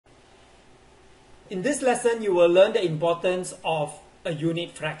In this lesson, you will learn the importance of a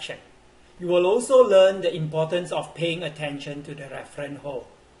unit fraction. You will also learn the importance of paying attention to the referent whole.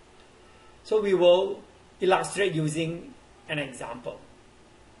 So we will illustrate using an example.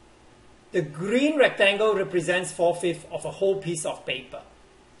 The green rectangle represents 4/5 of a whole piece of paper.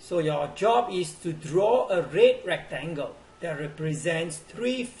 So your job is to draw a red rectangle that represents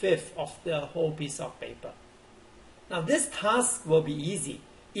 3/5 of the whole piece of paper. Now this task will be easy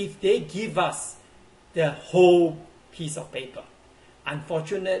if they give us the whole piece of paper.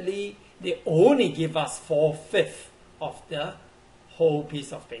 Unfortunately, they only give us 4/5 of the whole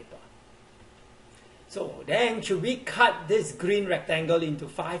piece of paper. So then, should we cut this green rectangle into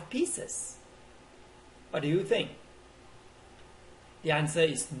 5 pieces? What do you think? The answer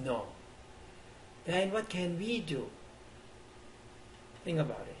is no. Then what can we do? Think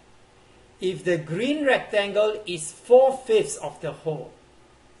about it. If the green rectangle is 4/5 of the whole,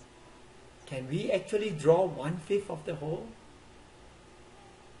 can we actually draw 1/5 of the whole?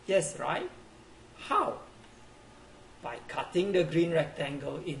 Yes, right? How? By cutting the green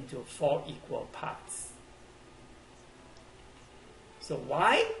rectangle into 4 equal parts. So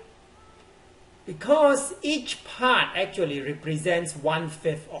why? Because each part actually represents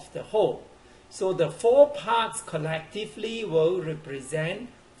 1/5 of the whole. So the 4 parts collectively will represent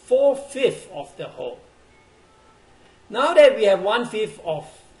 4/5 of the whole. Now that we have 1/5 of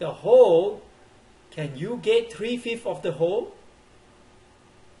the whole, can you get 3/5 of the whole?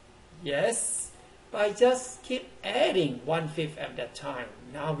 Yes, by just keep adding 1/5 at a time.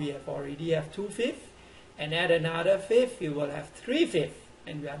 Now we already have 2/5, and add another 5, we will have 3/5,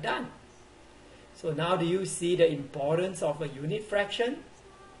 and we are done. So now do you see the importance of a unit fraction?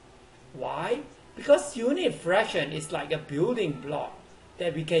 Why? Because unit fraction is like a building block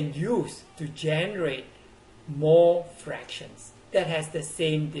that we can use to generate more fractions that has the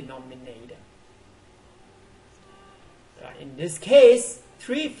same denominator. In this case,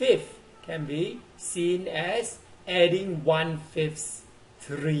 3/5 can be seen as adding 1/5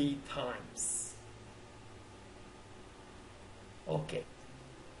 3 times. Okay.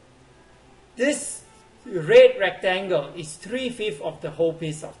 This red rectangle is 3/5 of the whole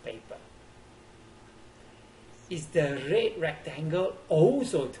piece of paper. Is the red rectangle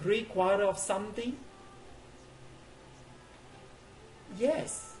also 3/4 of something?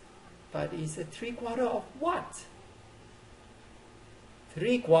 Yes, but it's a 3/4 of what?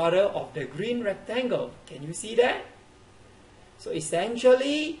 3/4 of the green rectangle. Can you see that? So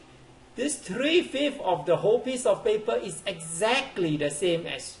essentially, this 3/5 of the whole piece of paper is exactly the same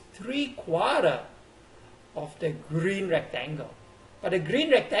as 3/4 of the green rectangle. But the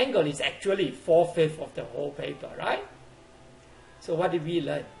green rectangle is actually 4/5 of the whole paper, right? So what did we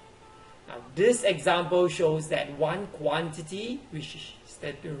learn? Now this example shows that one quantity, which is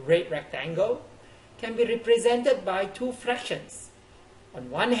the red rectangle, can be represented by 2 fractions. On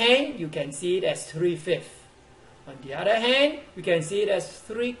one hand, you can see it as 3/5. On the other hand, you can see it as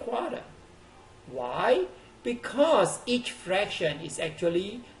 3/4. Why? Because each fraction is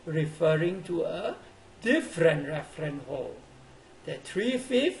actually referring to a different referent whole. The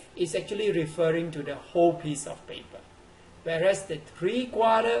 3/5 is actually referring to the whole piece of paper, whereas the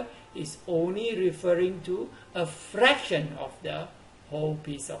 3/4 is only referring to a fraction of the whole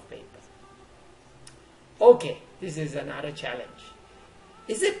piece of paper. Okay, this is another challenge.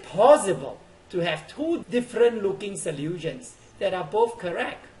 Is it possible to have 2 different looking solutions that are both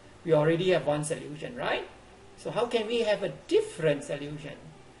correct? We already have one solution, right? So how can we have a different solution?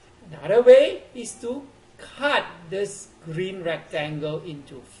 Another way is to cut this green rectangle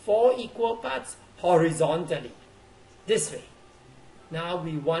into 4 equal parts horizontally. This way. Now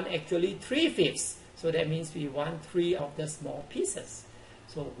we want actually 3/5. So that means we want 3 of the small pieces.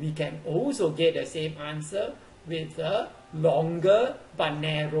 So we can also get the same answer with a longer but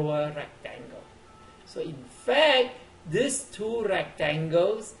narrower rectangle. So in fact, these 2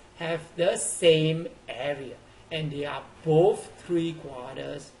 rectangles have the same area, and they are both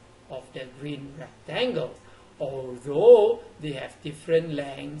 3/4 of the green rectangle, although they have different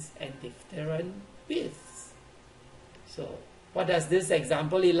lengths and different widths. So what does this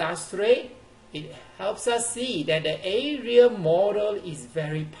example illustrate? It helps us see that the area model is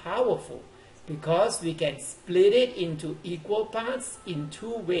very powerful because we can split it into equal parts in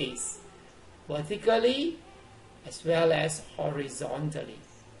 2 ways, vertically as well as horizontally.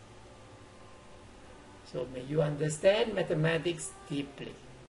 So may you understand mathematics deeply.